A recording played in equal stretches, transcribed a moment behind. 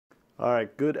All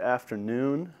right, good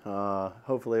afternoon.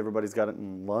 Hopefully everybody's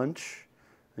gotten lunch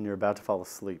and you're about to fall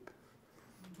asleep.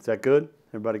 Is that good?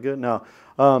 Everybody good? No.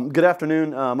 Good afternoon.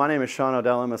 My name is Sean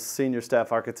O'Dell. I'm a senior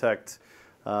staff architect,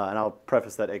 and I'll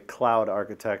preface that a cloud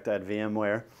architect at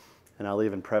VMware. And I'll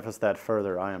even preface that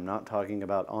further. I am not talking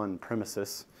about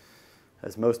on-premises,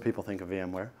 as most people think of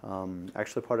VMware.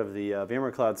 Actually part of the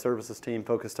VMware Cloud Services team,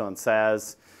 focused on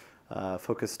SaaS,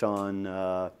 focused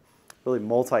on really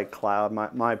multi-cloud.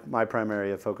 My primary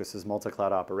area of focus is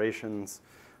multi-cloud operations,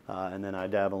 and then I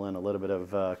dabble in a little bit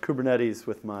of Kubernetes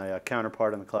with my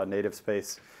counterpart in the cloud native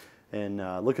space. And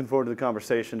looking forward to the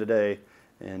conversation today,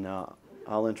 and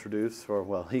I'll introduce, or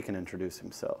well, he can introduce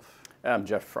himself. I'm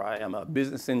Jeff Fry. I'm a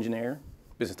business engineer,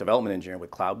 business development engineer with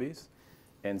CloudBees.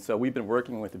 And so we've been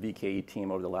working with the VKE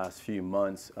team over the last few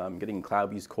months, getting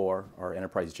CloudBees Core, our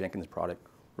enterprise Jenkins product,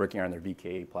 working on their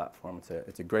VKE platform.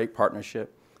 It's a great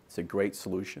partnership. It's a great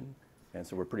solution, and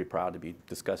so we're pretty proud to be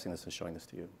discussing this and showing this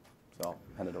to you. So I'll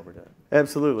hand it over to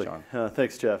Absolutely. Sean.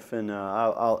 Thanks, Jeff. And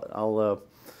I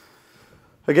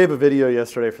gave a video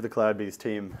yesterday for the CloudBees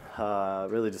team,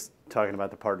 really just talking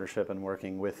about the partnership and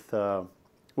working with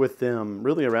them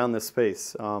really around this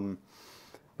space.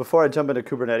 Before I jump into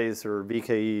Kubernetes, or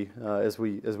VKE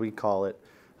as we call it,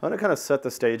 I want to kind of set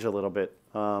the stage a little bit.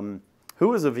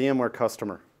 Who is a VMware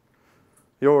customer?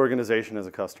 Your organization is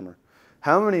a customer.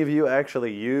 How many of you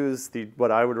actually use what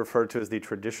I would refer to as the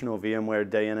traditional VMware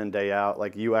day in and day out,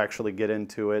 like you actually get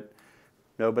into it?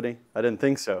 Nobody? I didn't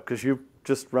think so, because you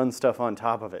just run stuff on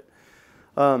top of it.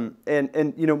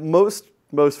 And you know, most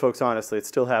folks, honestly, it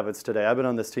still happens today. I've been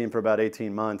on this team for about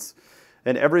 18 months,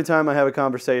 and every time I have a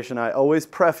conversation, I always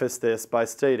preface this by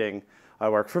stating, I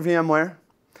work for VMware,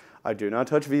 I do not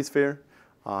touch vSphere,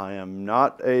 I am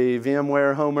not a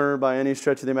VMware homer by any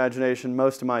stretch of the imagination.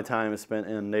 Most of my time is spent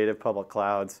in native public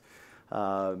clouds,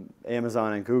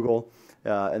 Amazon and Google,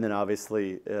 and then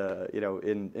obviously you know,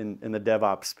 in the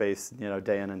DevOps space, you know,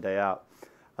 day in and day out.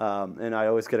 And I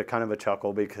always get a kind of a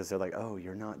chuckle because they're like, "Oh,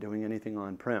 you're not doing anything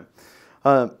on-prem."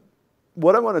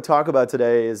 What I want to talk about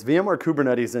today is VMware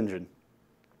Kubernetes Engine,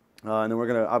 and then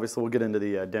we'll get into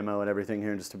the demo and everything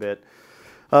here in just a bit.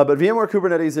 But VMware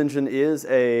Kubernetes Engine is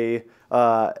a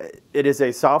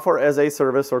software as a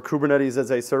service, or Kubernetes as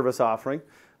a service offering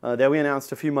that we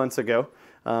announced a few months ago,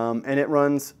 and it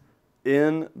runs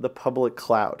in the public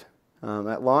cloud.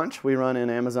 At launch, we run in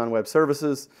Amazon Web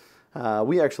Services.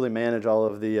 We actually manage all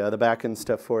of the back-end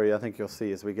stuff for you. I think you'll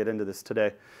see as we get into this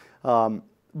today.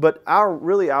 But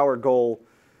our goal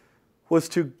was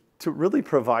to really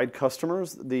provide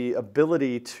customers the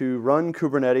ability to run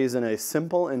Kubernetes in a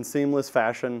simple and seamless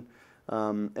fashion,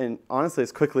 and honestly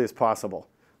as quickly as possible.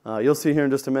 You'll see here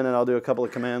in just a minute, I'll do a couple of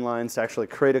command lines to actually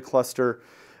create a cluster,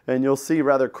 and you'll see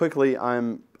rather quickly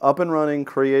I'm up and running,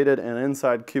 created, and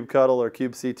inside kubectl or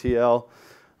kubectl.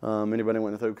 Anybody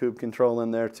want to throw kube control in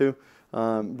there too?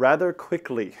 Rather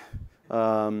quickly.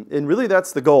 And really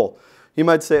that's the goal. You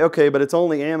might say, okay, but it's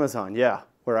only Amazon. Yeah,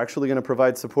 we're actually going to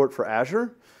provide support for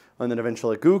Azure, and then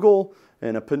eventually Google,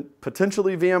 and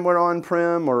potentially VMware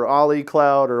on-prem or Ali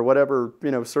Cloud or whatever,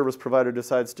 you know, service provider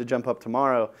decides to jump up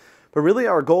tomorrow. But really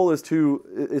our goal is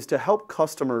to help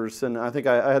customers, and I think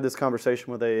I had this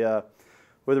conversation with a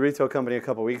retail company a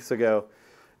couple weeks ago,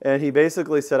 and he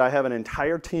basically said, I have an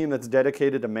entire team that's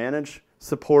dedicated to manage,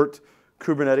 support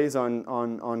Kubernetes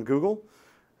on Google,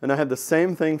 and I have the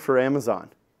same thing for Amazon.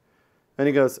 And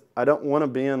he goes, I don't want to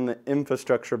be in the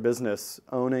infrastructure business,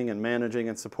 owning and managing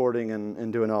and supporting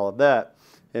and doing all of that.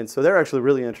 And so they're actually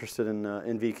really interested in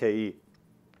VKE.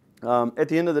 At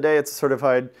the end of the day, it's a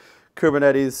certified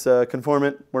Kubernetes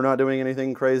conformant. We're not doing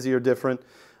anything crazy or different.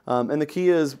 And the key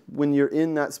is when you're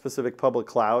in that specific public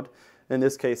cloud, in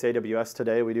this case AWS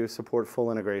today, we do support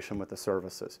full integration with the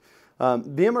services.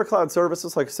 VMware Cloud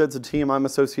Services, like I said, is a team I'm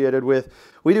associated with.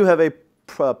 We do have a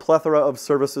plethora of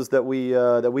services that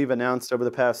we've announced over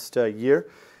the past year.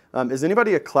 Is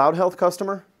anybody a Cloud Health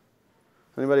customer?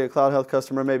 Anybody a Cloud Health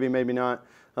customer? Maybe, maybe not.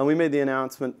 We made the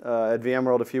announcement at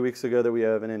VMworld a few weeks ago that we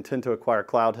have an intent to acquire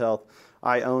Cloud Health.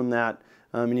 I own that.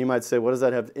 And you might say, what does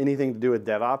that have anything to do with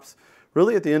DevOps?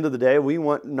 Really, at the end of the day, we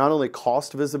want not only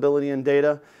cost visibility and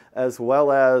data, as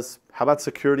well as how about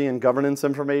security and governance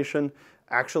information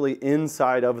actually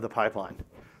inside of the pipeline.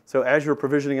 So as you're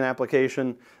provisioning an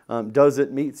application, does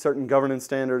it meet certain governance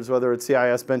standards, whether it's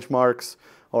CIS benchmarks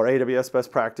or AWS best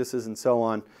practices and so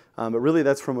on. But really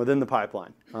that's from within the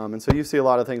pipeline. And so you see a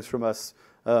lot of things from us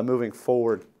moving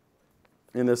forward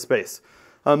in this space.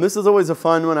 This is always a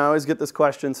fun one. I always get this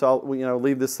question, so I'll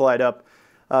leave this slide up.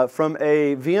 From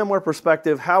a VMware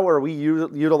perspective, how are we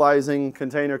utilizing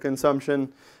container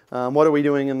consumption? What are we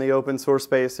doing in the open source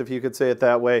space, if you could say it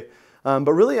that way?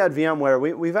 But really at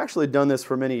VMware, we've actually done this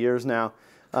for many years now.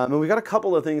 And we've got a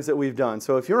couple of things that we've done.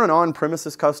 So if you're an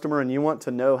on-premises customer and you want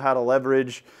to know how to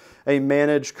leverage a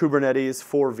managed Kubernetes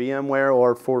for VMware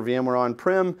or for VMware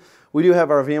on-prem, we do have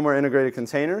our VMware integrated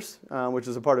containers, which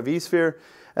is a part of vSphere.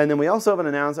 And then we also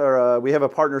have we have a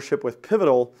partnership with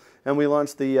Pivotal, and we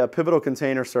launched the Pivotal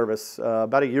Container Service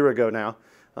about a year ago now.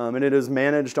 And it is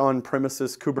managed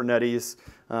on-premises Kubernetes,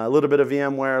 a little bit of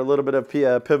VMware, a little bit of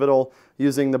Pivotal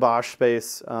using the Bosch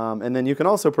space. And then you can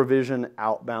also provision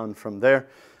outbound from there.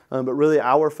 But really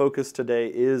our focus today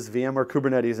is VMware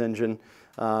Kubernetes Engine,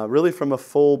 really from a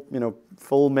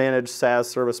full managed SaaS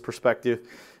service perspective.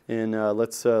 And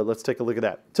let's take a look at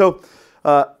that. So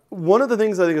one of the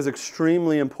things I think is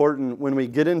extremely important when we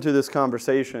get into this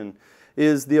conversation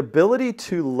is the ability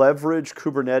to leverage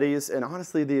Kubernetes and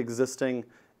honestly the existing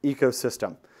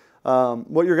ecosystem.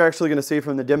 What you're actually going to see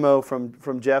from the demo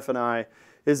from Jeff and I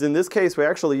is in this case we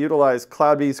actually utilize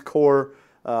CloudBees Core,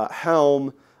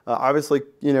 Helm, obviously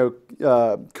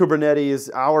Kubernetes,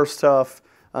 our stuff.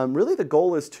 Really the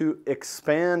goal is to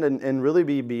expand and really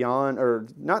be beyond, or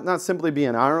not simply be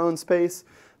in our own space,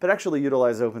 but actually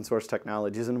utilize open source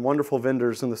technologies and wonderful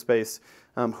vendors in the space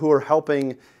who are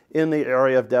helping in the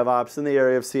area of DevOps, in the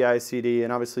area of CI/CD,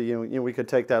 and obviously we could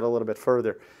take that a little bit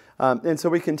further. And so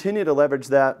we continue to leverage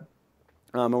that,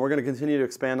 and we're going to continue to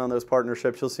expand on those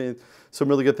partnerships. You'll see some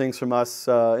really good things from us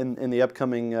in the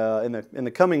upcoming in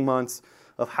the coming months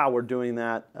of how we're doing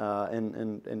that,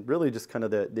 and really just kind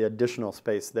of the additional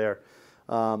space there.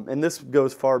 And this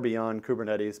goes far beyond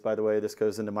Kubernetes, by the way. This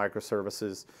goes into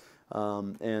microservices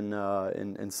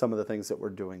and some of the things that we're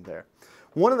doing there.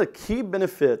 One of the key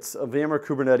benefits of VMware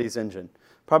Kubernetes Engine,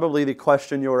 probably the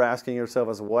question you're asking yourself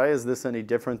is, why is this any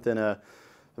different than a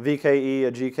VKE,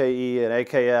 a GKE, an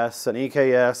AKS, an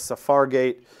EKS, a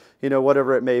Fargate,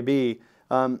 whatever it may be.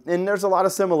 And there's a lot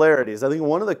of similarities. I think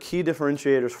one of the key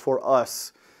differentiators for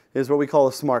us is what we call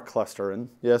a smart cluster. And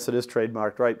yes, it is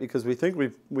trademarked, right? Because we think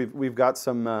we've got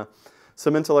some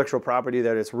intellectual property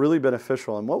that is really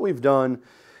beneficial. And what we've done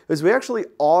is we actually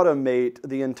automate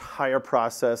the entire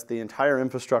process, the entire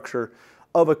infrastructure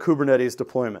of a Kubernetes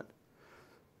deployment.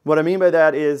 What I mean by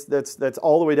that is that's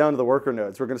all the way down to the worker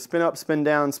nodes. We're going to spin up, spin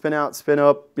down, spin out, spin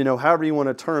up, however you want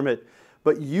to term it,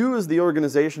 but you as the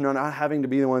organization are not having to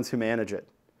be the ones who manage it,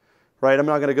 right? I'm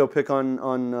not going to go pick on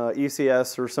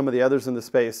ECS or some of the others in the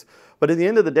space, but at the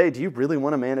end of the day, do you really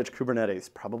want to manage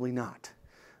Kubernetes? Probably not.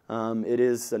 It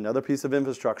is another piece of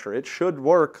infrastructure. It should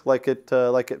work like you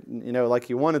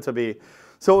want it to be.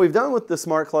 So what we've done with the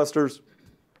smart clusters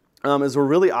is we're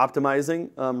really optimizing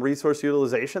resource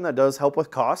utilization. That does help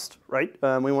with cost, right?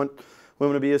 We want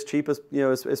to be as cheap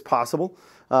as possible.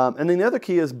 And then the other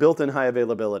key is built-in high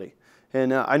availability.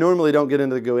 And I normally don't get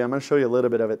into the GUI. I'm going to show you a little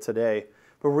bit of it today.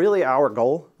 But really our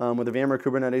goal with the VMware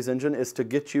Kubernetes Engine is to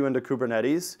get you into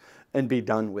Kubernetes and be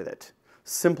done with it.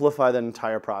 Simplify that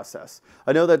entire process.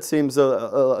 I know that seems,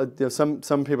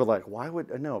 some people are like, why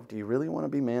would, no, do you really want to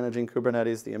be managing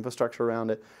Kubernetes, the infrastructure around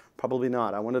it? Probably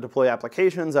not. I want to deploy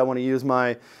applications. I want to use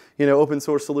my, open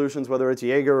source solutions, whether it's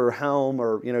Jaeger or Helm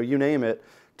or, you name it,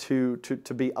 to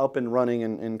be up and running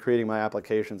and creating my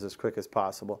applications as quick as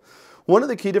possible. One of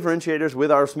the key differentiators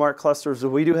with our smart clusters is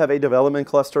we do have a development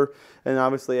cluster and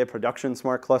obviously a production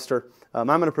smart cluster. I'm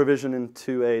going to provision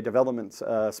into a development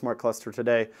smart cluster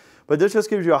today, but this just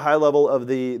gives you a high level of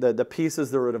the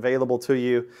pieces that are available to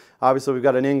you. Obviously, we've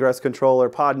got an ingress controller,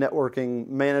 pod networking,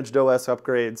 managed OS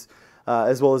upgrades,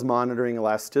 as well as monitoring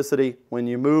elasticity. When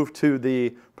you move to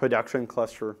the production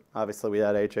cluster, obviously we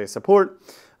add HA support,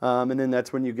 and then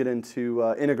that's when you get into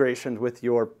integration with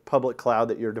your public cloud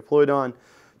that you're deployed on.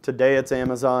 Today it's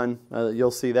Amazon. You'll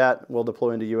see that. We'll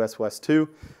deploy into US West 2.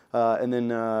 And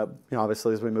then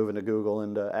obviously as we move into Google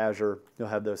and Azure, you'll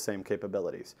have those same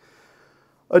capabilities.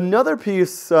 Another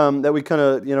piece that we kind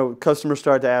of, customers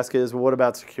start to ask is, well, what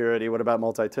about security? What about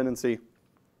multi-tenancy?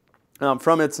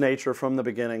 From its nature, from the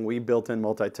beginning, we built in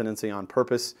multi-tenancy on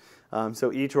purpose.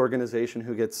 So each organization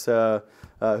who gets,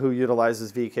 who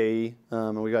utilizes VKE,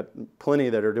 and we got plenty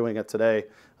that are doing it today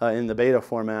in the beta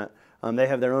format, they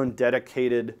have their own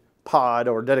dedicated pod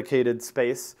or dedicated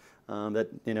space that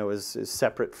is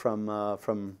separate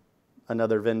from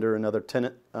another vendor, another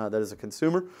tenant that is a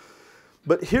consumer.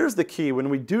 But here's the key: when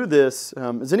we do this,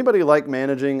 does anybody like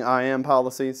managing IAM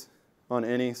policies on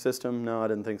any system? No, I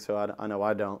didn't think so. I know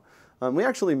I don't. We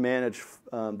actually manage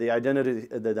the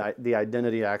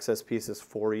identity access pieces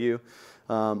for you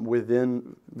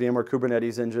within VMware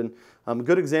Kubernetes Engine. A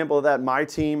good example of that, my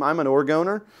team, I'm an org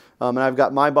owner, and I've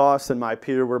got my boss and my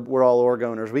peer, we're all org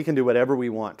owners. We can do whatever we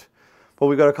want. But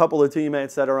we've got a couple of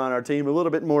teammates that are on our team, a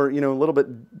little bit more, a little bit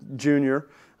junior,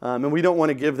 and we don't want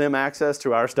to give them access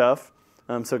to our stuff.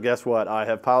 So guess what? I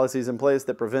have policies in place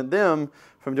that prevent them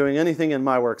from doing anything in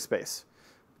my workspace.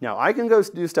 Now, I can go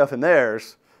do stuff in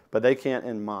theirs, but they can't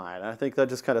in mine. I think that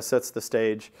just kind of sets the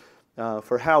stage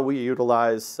for how we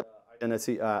utilize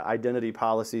identity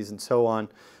policies and so on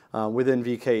within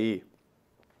VKE.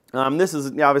 This is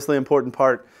obviously an important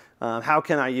part. How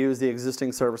can I use the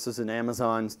existing services in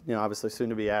Amazon, obviously soon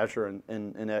to be Azure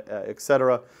and et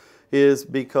cetera, is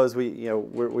because we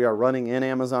are running in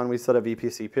Amazon. We set up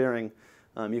VPC peering.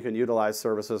 You can utilize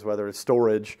services, whether it's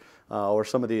storage or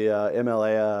some of the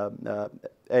ML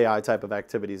AI type of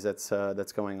activities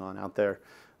that's going on out there.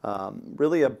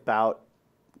 Really about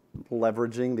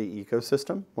leveraging the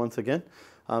ecosystem, once again.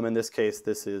 In this case,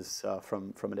 this is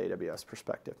from an AWS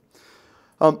perspective.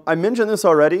 I mentioned this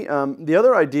already. The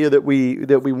other idea that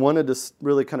we wanted to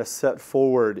really kind of set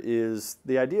forward is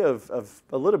the idea of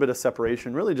a little bit of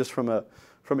separation, really just from a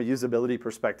usability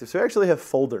perspective. So we actually have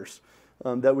folders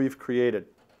that we've created,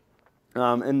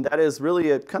 and that is really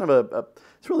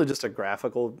it's really just a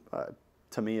graphical.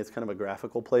 To me, it's kind of a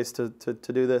graphical place to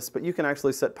do this. But you can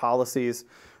actually set policies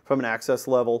from an access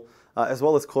level as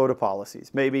well as quota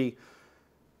policies. Maybe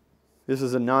this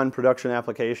is a non-production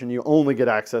application. You only get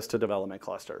access to development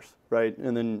clusters, right?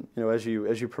 And then as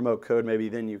you promote code, maybe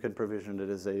then you can provision it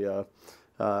as a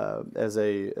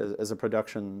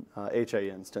production HA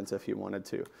instance if you wanted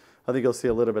to. I think you'll see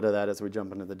a little bit of that as we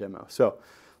jump into the demo. So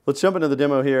let's jump into the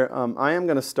demo here. I am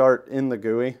going to start in the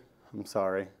GUI. I'm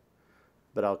sorry,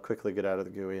 but I'll quickly get out of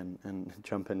the GUI and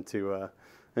jump into a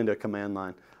command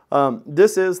line.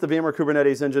 This is the VMware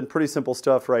Kubernetes Engine. Pretty simple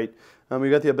stuff, right?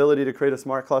 We've got the ability to create a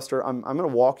smart cluster. I'm going to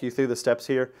walk you through the steps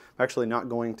here. I'm actually not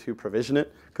going to provision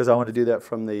it because I want to do that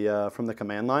from the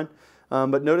command line.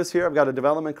 But notice here I've got a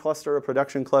development cluster, a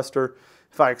production cluster.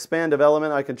 If I expand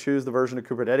development, I can choose the version of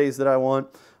Kubernetes that I want.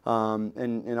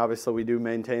 And obviously we do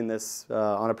maintain this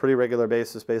on a pretty regular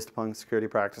basis based upon security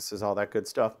practices, all that good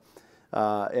stuff.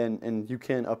 And you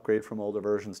can upgrade from older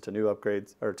versions to new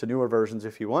upgrades or to newer versions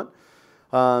if you want.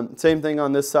 Same thing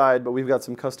on this side, but we've got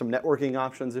some custom networking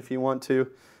options if you want to,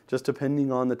 just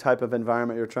depending on the type of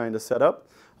environment you're trying to set up.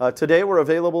 Today we're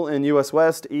available in US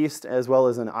West, East, as well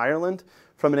as in Ireland.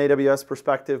 From an AWS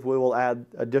perspective, we will add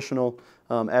additional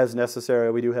as necessary.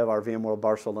 We do have our VMworld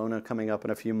Barcelona coming up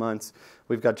in a few months.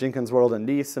 We've got Jenkins World in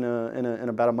Nice in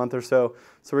about a month or so.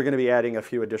 So we're going to be adding a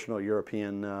few additional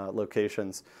European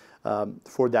locations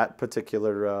for that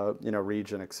particular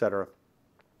region, et cetera.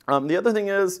 The other thing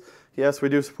is, yes, we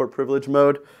do support privilege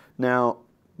mode. Now,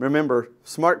 remember,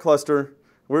 smart cluster,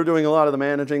 we're doing a lot of the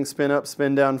managing, spin up,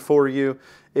 spin down for you.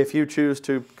 If you choose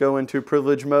to go into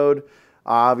privilege mode,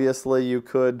 obviously you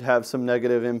could have some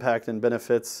negative impact and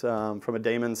benefits from a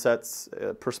daemon sets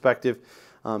perspective.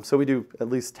 So we do at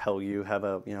least tell you, have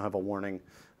a warning.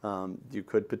 You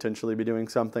could potentially be doing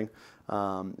something,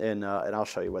 and I'll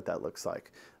show you what that looks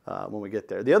like when we get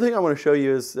there. The other thing I want to show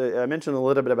you is, I mentioned a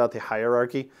little bit about the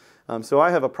hierarchy. So I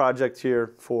have a project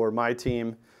here for my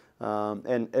team,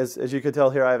 and as you can tell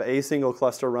here, I have a single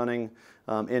cluster running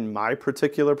in my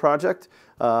particular project.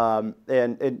 And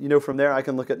from there I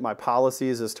can look at my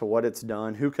policies as to what it's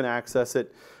done, who can access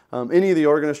it. Any of the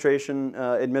organization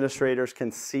administrators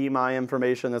can see my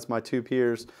information. That's my two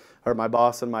peers, or my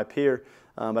boss and my peer.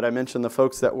 But I mentioned the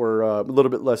folks that were a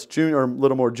little bit less junior, or a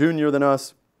little more junior than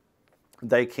us.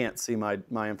 They can't see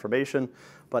my information,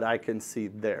 but I can see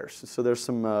theirs. So there's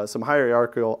some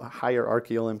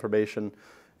hierarchical information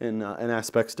in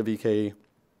aspects to VKE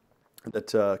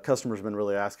that customers have been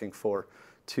really asking for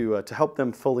to help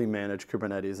them fully manage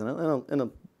Kubernetes in a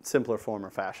simpler form or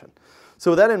fashion.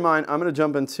 So with that in mind, I'm going to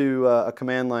jump into a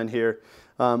command line here.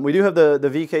 We do have the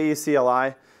VKE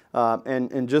CLI,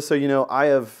 and just so you know, I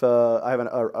have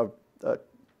an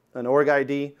org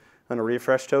ID and a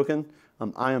refresh token.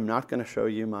 I am not going to show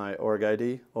you my org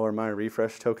ID or my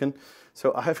refresh token.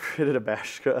 So I've created a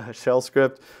bash shell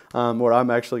script where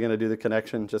I'm actually going to do the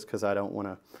connection just because I don't want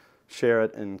to share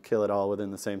it and kill it all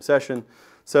within the same session.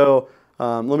 So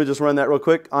let me just run that real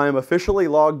quick. I am officially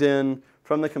logged in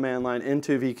from the command line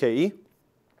into VKE.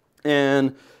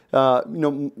 And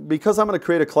because I'm going to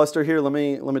create a cluster here, let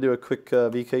me do a quick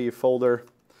VKE folder.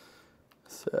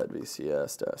 Set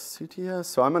vcs-cts.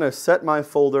 So I'm going to set my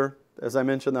folder. As I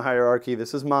mentioned, the hierarchy,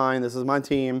 this is mine, this is my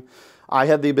team. I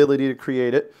have the ability to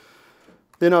create it.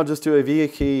 Then I'll just do a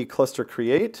VKE cluster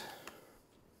create.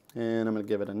 And I'm going to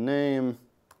give it a name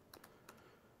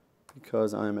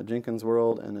because I'm at Jenkins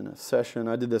World and in a session.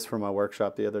 I did this for my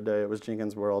workshop the other day. It was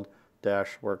Jenkins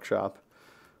World-workshop.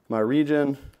 My region,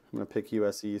 I'm going to pick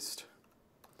US East.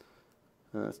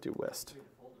 Let's do West.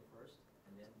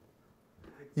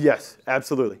 Yes,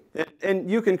 absolutely. And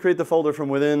you can create the folder from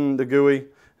within the GUI.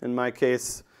 In my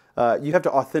case, you have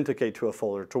to authenticate to a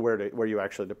folder to where you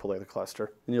actually deploy the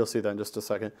cluster. And you'll see that in just a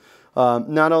second.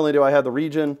 Not only do I have the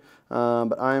region,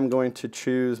 but I'm going to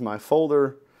choose my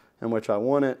folder in which I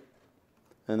want it.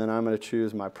 And then I'm going to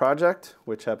choose my project,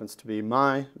 which happens to be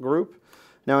my group.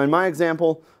 Now, in my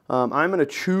example, I'm going to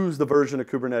choose the version of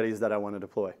Kubernetes that I want to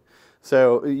deploy.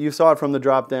 So you saw it from the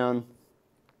drop-down.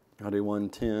 I'll do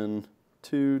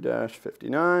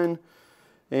 110.2-59.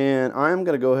 And I'm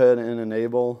going to go ahead and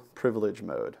enable privilege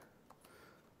mode.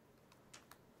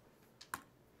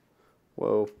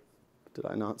 Whoa, did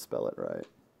I not spell it right?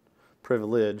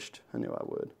 Privileged, I knew I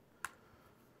would.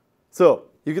 So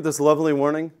you get this lovely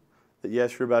warning that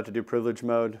yes, you're about to do privilege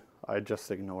mode. I just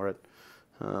ignore it.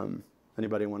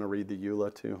 Anybody want to read the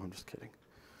EULA too? I'm just kidding.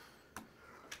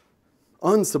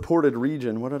 Unsupported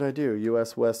region, what did I do?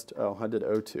 US West, oh, I did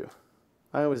O2.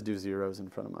 I always do zeros in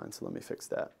front of mine, so let me fix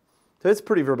that. So it's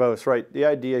pretty verbose, right? The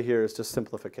idea here is just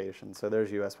simplification. So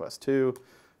there's US West 2,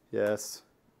 yes.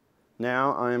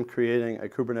 Now I am creating a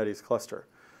Kubernetes cluster,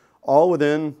 all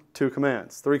within 3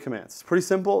 commands. It's pretty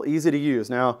simple, easy to use.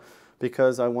 Now,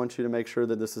 because I want you to make sure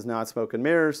that this is not smoke and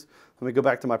mirrors, let me go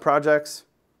back to my projects.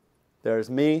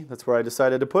 There's me, that's where I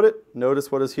decided to put it.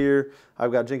 Notice what is here.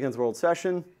 I've got Jenkins World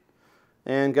Session.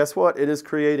 And guess what? It is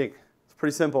creating. It's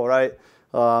pretty simple, right?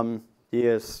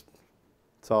 Yes,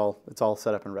 it's all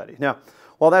set up and ready. Now,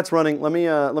 while that's running, let me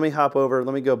hop over.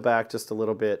 Let me go back just a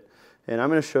little bit, and I'm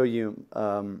going to show you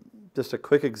just a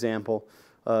quick example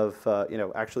of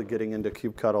actually getting into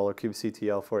kubectl or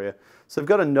kubectl for you. So I've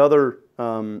got another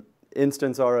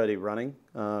instance already running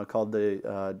called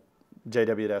the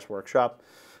JW-workshop.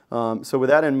 So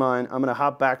with that in mind, I'm going to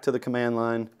hop back to the command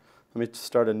line. Let me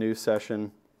start a new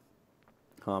session.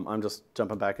 I'm just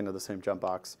jumping back into the same jump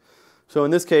box. So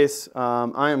in this case,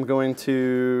 I am going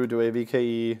to do a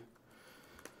VKE,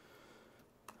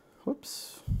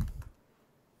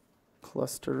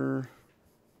 cluster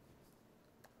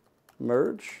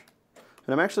merge.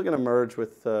 And I'm actually going to merge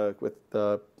with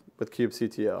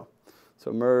kubectl.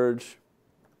 So merge.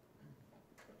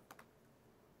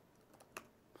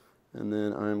 And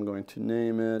then I'm going to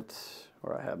name it,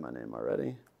 or I have my name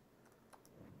already.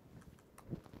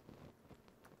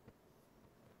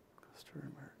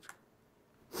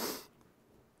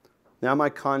 Now my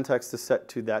context is set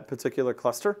to that particular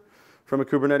cluster from a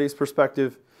Kubernetes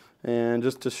perspective, and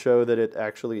just to show that it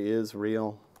actually is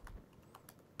real.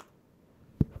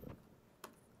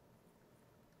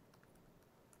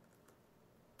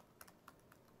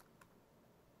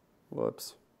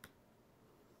 Whoops.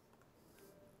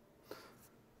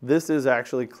 This is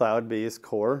actually CloudBees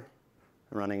Core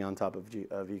running on top of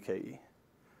VKE.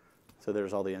 So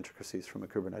there's all the intricacies from a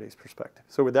Kubernetes perspective.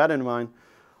 So with that in mind,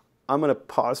 I'm going to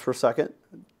pause for a second,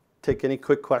 take any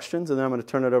quick questions, and then I'm going to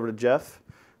turn it over to Jeff,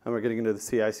 and we're getting into the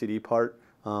CI/CD part.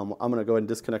 I'm going to go ahead and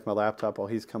disconnect my laptop while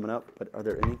he's coming up, but are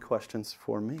there any questions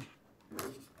for me?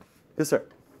 Yes, sir?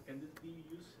 Can this be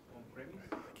used on-premise?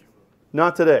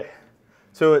 Not today.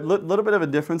 So a little bit of a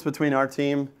difference between our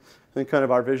team and kind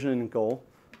of our vision and goal.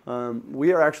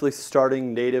 We are actually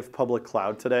starting native public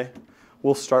cloud today.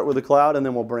 We'll start with the cloud, and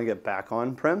then we'll bring it back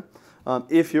on-prem.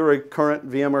 If you're a current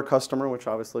VMware customer, which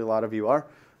obviously a lot of you are,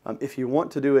 if you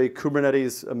want to do a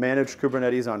managed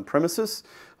Kubernetes on premises,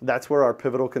 that's where our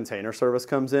Pivotal Container Service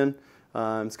comes in.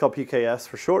 It's called PKS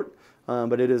for short,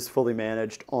 but it is fully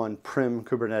managed on-prem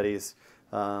Kubernetes,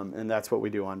 and that's what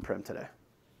we do on-prem today.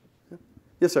 Yeah.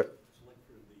 Yes, sir? So like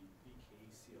for the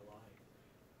VKE CLI,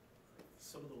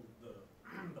 some of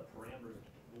the parameters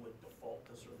will it default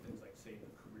to certain things like, say, the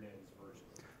Kubernetes version?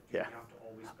 Yeah. You have to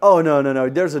always Oh, no.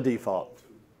 There's a default.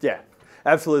 Yeah,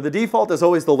 absolutely. The default is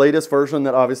always the latest version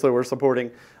that obviously we're supporting.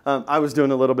 I was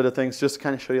doing a little bit of things just to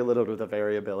kind of show you a little bit of the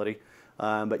variability.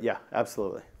 But yeah,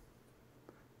 absolutely.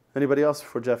 Anybody else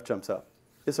before Jeff jumps up?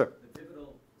 Yes, sir. The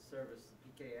pivotal service,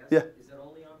 PKS, Yeah. is that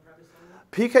only on-premise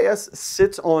only? PKS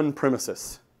sits on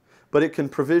premises, but it can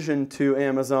provision to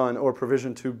Amazon or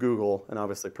provision to Google, and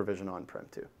obviously provision on-prem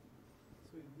too.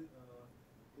 So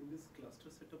in this cluster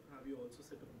setup, have you also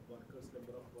set up workers,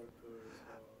 number of workers?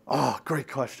 Oh, great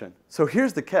question. So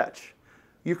here's the catch.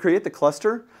 You create the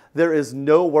cluster, there is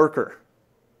no worker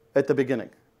at the beginning.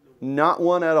 Not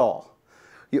one at all.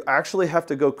 You actually have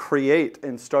to go create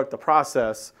and start the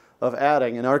process of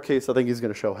adding. In our case, I think he's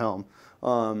going to show Helm,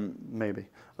 maybe.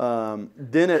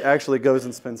 Then it actually goes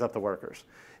and spins up the workers.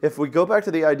 If we go back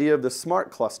to the idea of the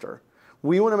smart cluster,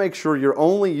 we want to make sure you're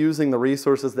only using the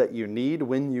resources that you need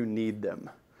when you need them.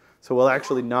 So we'll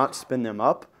actually not spin them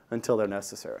up until they're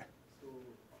necessary. So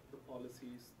the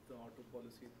policies, the auto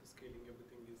policies, the scaling,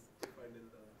 everything is defined in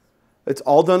the... It's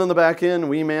all done on the back end.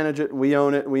 We manage it, we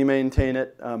own it, we maintain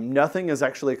it. Nothing is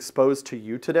actually exposed to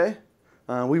you today.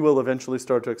 We will eventually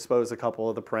start to expose a couple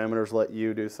of the parameters, let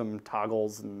you do some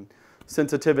toggles and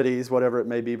sensitivities, whatever it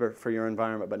may be for your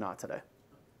environment, but not today.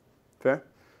 Fair?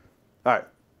 All right.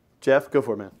 Jeff, go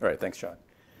for it, man. All right, thanks, Sean.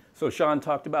 So Sean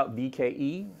talked about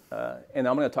VKE, and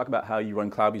I'm going to talk about how you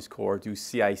run CloudBees Core, do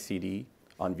CI/CD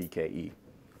on VKE.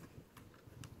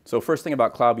 So first thing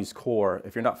about CloudBees Core,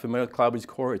 if you're not familiar with CloudBees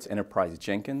Core, it's Enterprise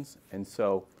Jenkins. And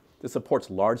so this supports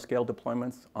large-scale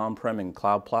deployments on-prem and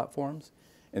cloud platforms.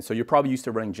 And so you're probably used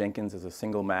to running Jenkins as a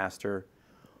single master.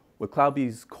 With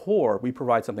CloudBees Core, we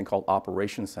provide something called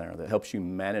Operations Center that helps you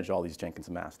manage all these Jenkins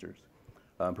masters.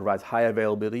 Provides high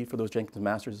availability for those Jenkins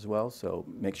masters as well, so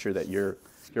make sure that your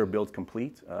build's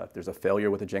complete. If there's a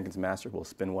failure with a Jenkins master, we'll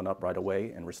spin one up right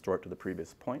away and restore it to the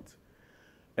previous point.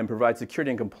 And provide security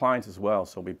and compliance as well,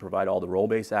 so we provide all the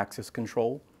role-based access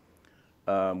control.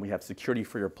 We have security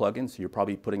for your plugins, so you're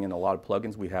probably putting in a lot of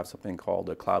plugins. We have something called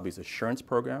the CloudBees Assurance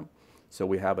Program. So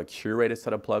we have a curated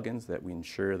set of plugins that we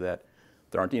ensure that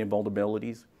there aren't any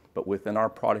vulnerabilities. But within our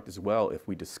product as well, if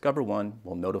we discover one,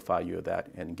 we'll notify you of that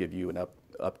and give you an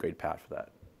upgrade path for that.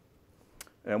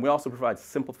 And we also provide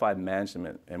simplified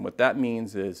management. And what that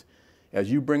means is, as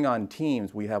you bring on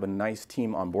teams, we have a nice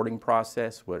team onboarding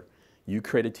process where you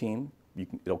create a team,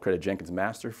 it'll create a Jenkins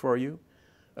master for you.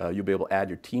 You'll be able to add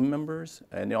your team members,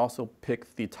 and you also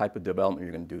pick the type of development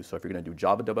you're going to do. So if you're going to do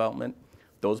Java development,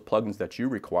 those plugins that you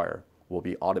require will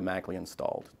be automatically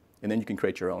installed. And then you can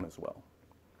create your own as well.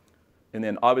 And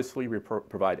then obviously we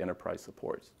provide enterprise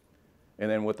support.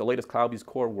 And then with the latest CloudBees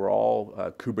Core, we're all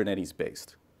Kubernetes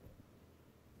based.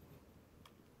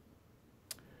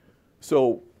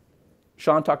 So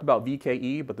Sean talked about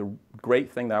VKE, but the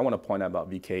great thing that I want to point out about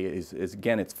VKE is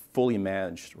again, it's fully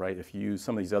managed, right? If you use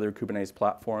some of these other Kubernetes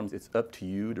platforms, it's up to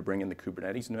you to bring in the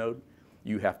Kubernetes node.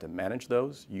 You have to manage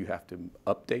those. You have to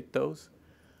update those.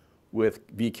 With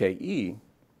VKE,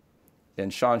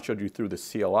 and Sean showed you through the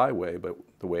CLI way, but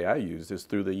the way I use is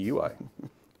through the UI. I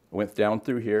went down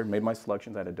through here, made my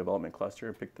selections. I had a development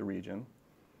cluster, picked the region,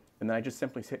 and then I just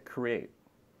simply hit create.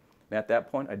 And at that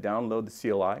point, I download the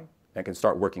CLI, and I can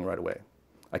start working right away.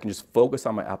 I can just focus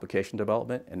on my application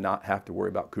development and not have to worry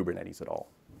about Kubernetes at all.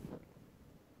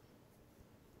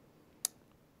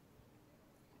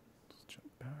 Let's jump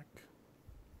back.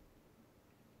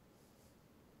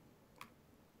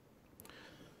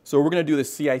 So we're going to do the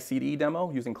CI/CD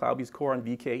demo using CloudBees Core on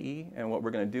VKE, and what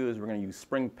we're going to do is we're going to use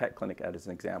Spring Pet Clinic as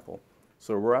an example.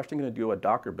 So we're actually going to do a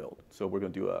Docker build. So we're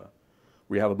going to do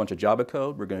we have a bunch of Java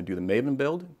code. We're going to do the Maven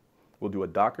build. We'll do a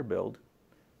Docker build,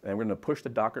 and we're going to push the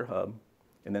Docker hub,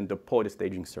 and then deploy the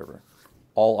staging server,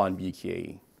 all on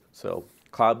VKE. So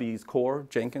CloudBees Core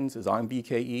Jenkins is on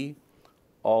VKE.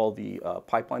 All the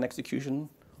pipeline execution,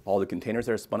 all the containers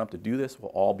that are spun up to do this will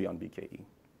all be on VKE.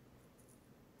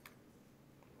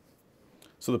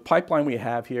 So the pipeline we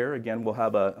have here, again, we'll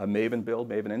have a Maven build,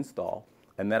 Maven install,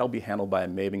 and that'll be handled by a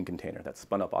Maven container that's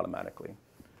spun up automatically.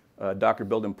 Docker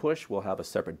build and push, we'll have a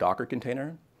separate Docker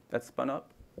container that's spun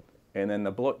up. And then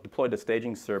deploy the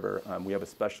staging server, we have a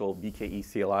special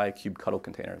VKE CLI kubectl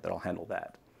container that'll handle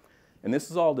that. And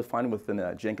this is all defined within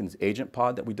a Jenkins agent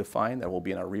pod that we define that will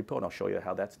be in our repo, and I'll show you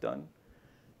how that's done.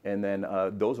 And then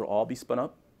those will all be spun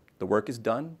up. The work is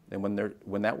done, and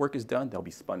when that work is done, they'll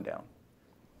be spun down.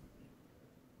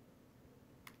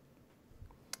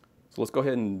 So let's go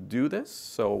ahead and do this.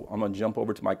 So I'm going to jump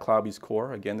over to my CloudBees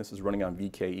Core. Again, this is running on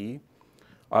VKE.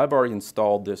 I've already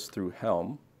installed this through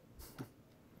Helm.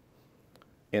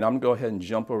 And I'm going to go ahead and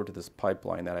jump over to this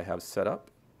pipeline that I have set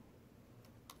up.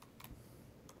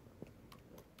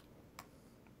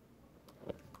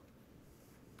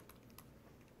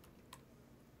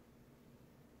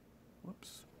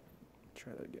 Whoops.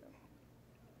 Try that again.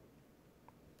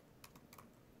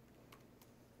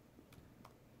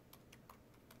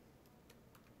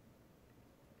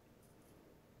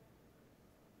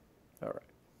 All right.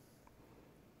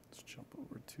 Let's jump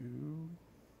over to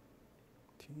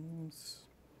Teams.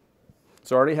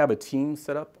 So I already have a team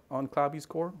set up on CloudBees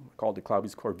Core called the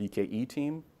CloudBees Core VKE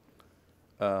team.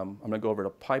 I'm going to go over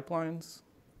to pipelines.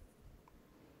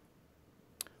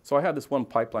 So I have this one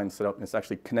pipeline set up, and it's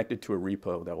actually connected to a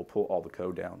repo that will pull all the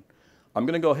code down. I'm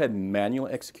going to go ahead and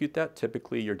manually execute that.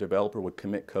 Typically, your developer would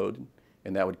commit code,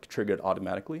 and that would trigger it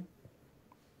automatically.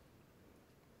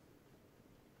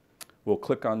 We'll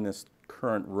click on this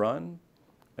current run,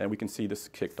 and we can see this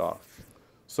kicked off.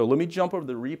 So let me jump over to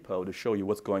the repo to show you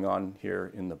what's going on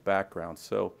here in the background.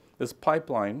 So this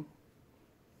pipeline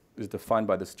is defined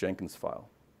by this Jenkins file.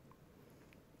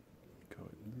 Go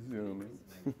ahead and zoom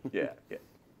in. Yeah.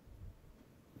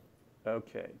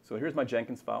 Okay, so here's my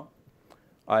Jenkins file.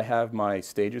 I have my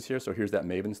stages here, so here's that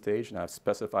Maven stage, and I've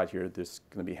specified here this is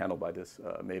going to be handled by this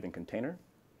Maven container.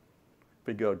 If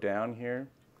we go down here,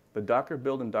 the Docker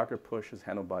build and Docker push is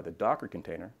handled by the Docker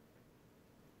container,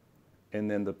 and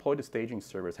then the deploy to staging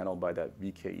server is handled by that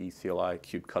VKE CLI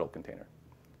kubectl container.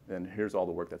 And here's all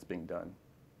the work that's being done.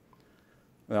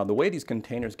 Now, the way these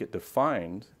containers get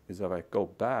defined is if I go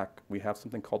back, we have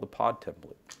something called the pod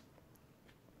template.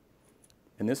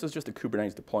 And this is just a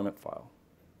Kubernetes deployment file.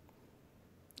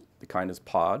 The kind is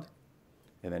pod.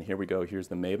 And then here we go. Here's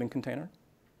the Maven container.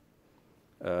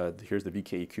 Here's the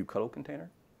VKE kubectl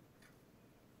container.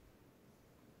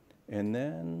 And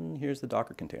then here's the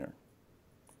Docker container.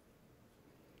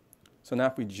 So now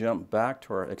if we jump back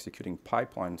to our executing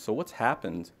pipeline, so what's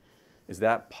happened is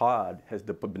that pod has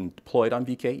been deployed on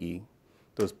VKE.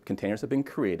 Those containers have been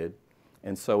created.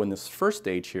 And so in this first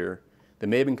stage here, the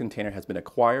Maven container has been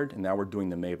acquired, and now we're doing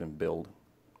the Maven build.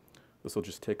 This will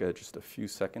just take just a few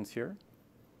seconds here.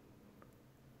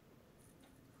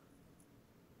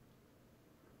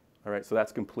 All right, so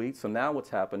that's complete. So now what's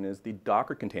happened is the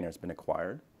Docker container has been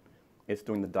acquired. It's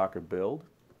doing the Docker build.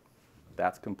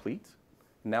 That's complete.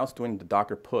 Now it's doing the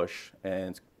Docker push, and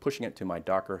it's pushing it to my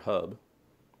Docker hub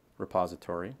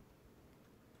repository.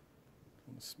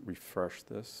 Let's refresh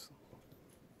this.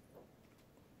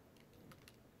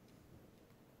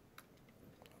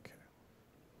 Okay.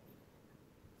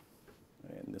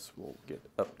 And this will get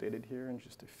updated here in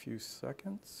just a few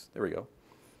seconds. There we go.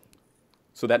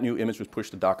 So that new image was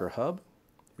pushed to Docker hub.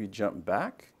 We jump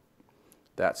back.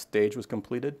 That stage was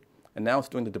completed. And now it's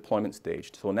doing the deployment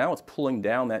stage. So now it's pulling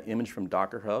down that image from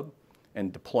Docker hub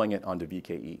and deploying it onto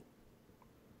VKE.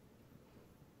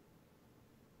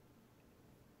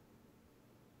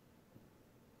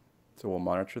 So we'll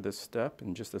monitor this step.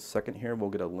 In just a second here,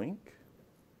 we'll get a link.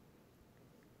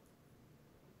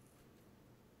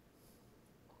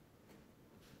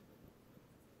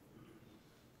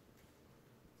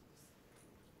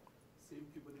 Same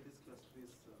Kubernetes cluster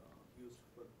is used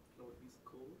for CloudBees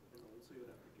Core and also your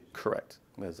application. Correct.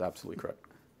 That is absolutely correct.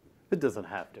 It doesn't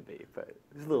have to be, but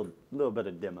it's a little bit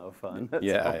of demo fun.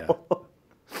 Yeah.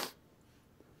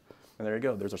 And there you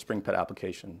go. There's our Spring Pet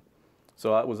application.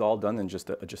 So that was all done in just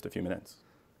a few minutes.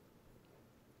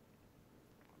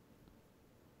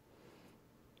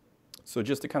 So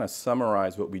just to kind of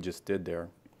summarize what we just did there.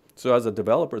 So as a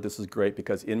developer, this is great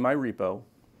because in my repo,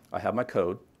 I have my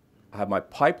code, I have my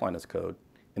pipeline as code,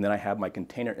 and then I have my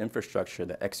container infrastructure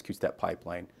that executes that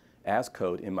pipeline as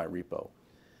code in my repo.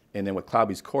 And then with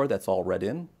CloudBees Core, that's all read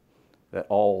in. That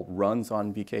all runs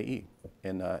on VKE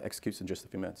and executes in just a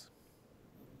few minutes.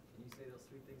 Can you say those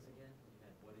three things again? You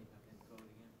had what in code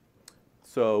again?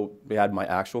 So we had my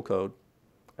actual code.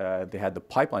 They had the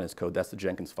pipeline as code. That's the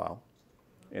Jenkins file.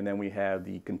 And then we have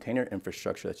the container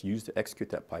infrastructure that's used to execute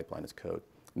that pipeline as code.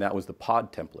 And that was the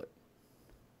pod template.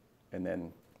 And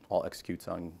then all executes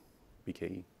on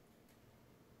VKE.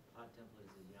 Pod template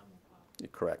is a YAML file.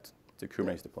 Correct. It's a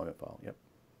Kubernetes deployment file. Yep.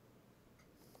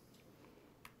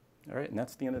 All right, and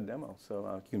that's the end of the demo.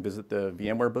 So you can visit the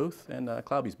VMware booth and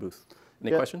CloudBees booth.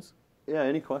 Any questions? Yeah,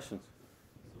 any questions?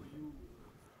 So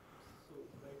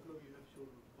right now you have shown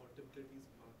pod template is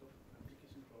part of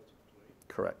application project, right?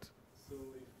 Correct. So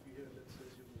if we have, let's say,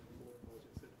 more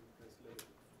projects at enterprise level,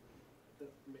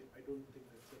 I don't think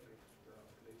that's the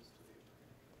right place to be.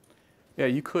 Yeah,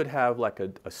 you could have like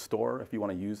a store if you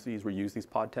want to use these, reuse these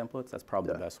pod templates. That's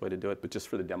probably the best way to do it. But just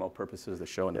for the demo purposes, the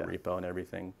show and the repo and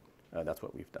everything, that's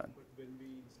what we've done. But when we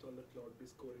install the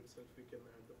CloudBees Core itself, we can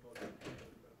add the pod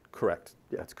template. Correct.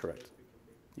 Yeah, that's correct.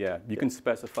 Yeah, you can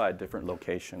specify a different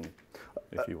location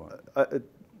if you want.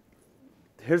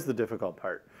 Here's the difficult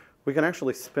part. We can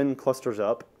actually spin clusters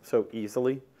up so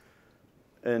easily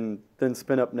and then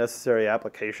spin up necessary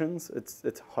applications.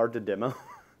 It's hard to demo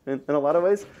in a lot of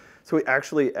ways. So we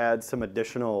actually add some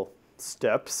additional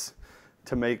steps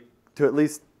to at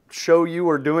least show you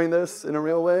we're doing this in a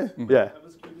real way. Mm-hmm. Yeah. I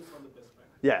was curious on the best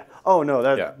practice. Yeah. Oh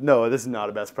no, no, this is not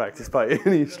a best practice by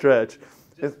any stretch.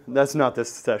 That's not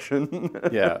this session.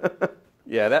 Yeah.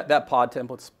 Yeah, that pod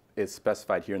template is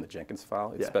specified here in the Jenkins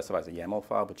file. It specifies a YAML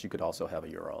file, but you could also have a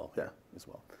URL as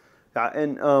well. Yeah,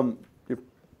 and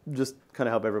just kind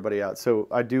of help everybody out. So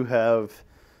I do have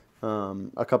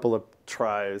a couple of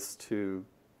tries to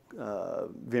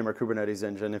VMware Kubernetes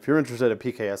Engine. If you're interested in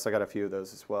PKS, I got a few of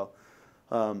those as well.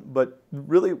 But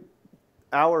really,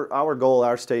 our goal,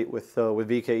 our state with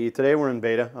VKE, today we're in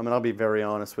beta. I mean, I'll be very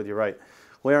honest with you, right?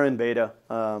 We are in beta.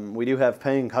 We do have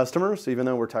paying customers, even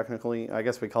though we're technically, I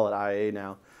guess we call it IA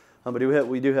now. But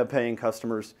we do have paying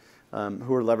customers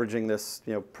who are leveraging this,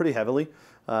 pretty heavily.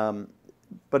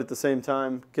 but at the same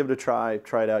time, give it a try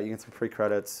it out. You get some free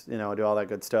credits, do all that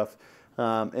good stuff.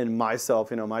 And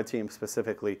myself, my team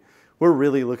specifically, we're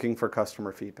really looking for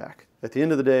customer feedback. At the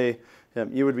end of the day,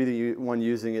 you would be the one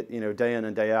using it, day in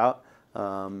and day out.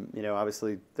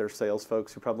 Obviously there's sales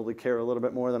folks who probably care a little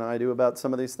bit more than I do about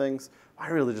some of these things. I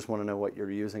really just want to know what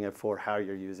you're using it for, how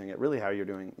you're using it, really how you're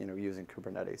doing, using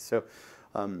Kubernetes. So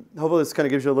hopefully this kind of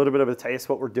gives you a little bit of a taste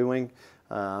what we're doing.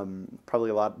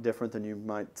 Probably a lot different than you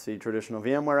might see traditional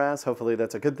VMware as. Hopefully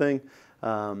that's a good thing.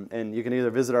 And you can either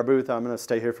visit our booth. I'm going to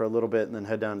stay here for a little bit and then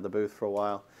head down to the booth for a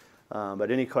while.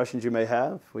 But any questions you may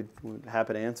have, we'd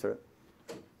happy to answer it.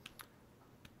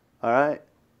 All right.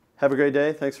 Have a great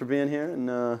day. Thanks for being here,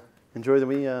 and enjoy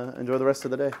the rest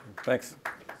of the day. Thanks.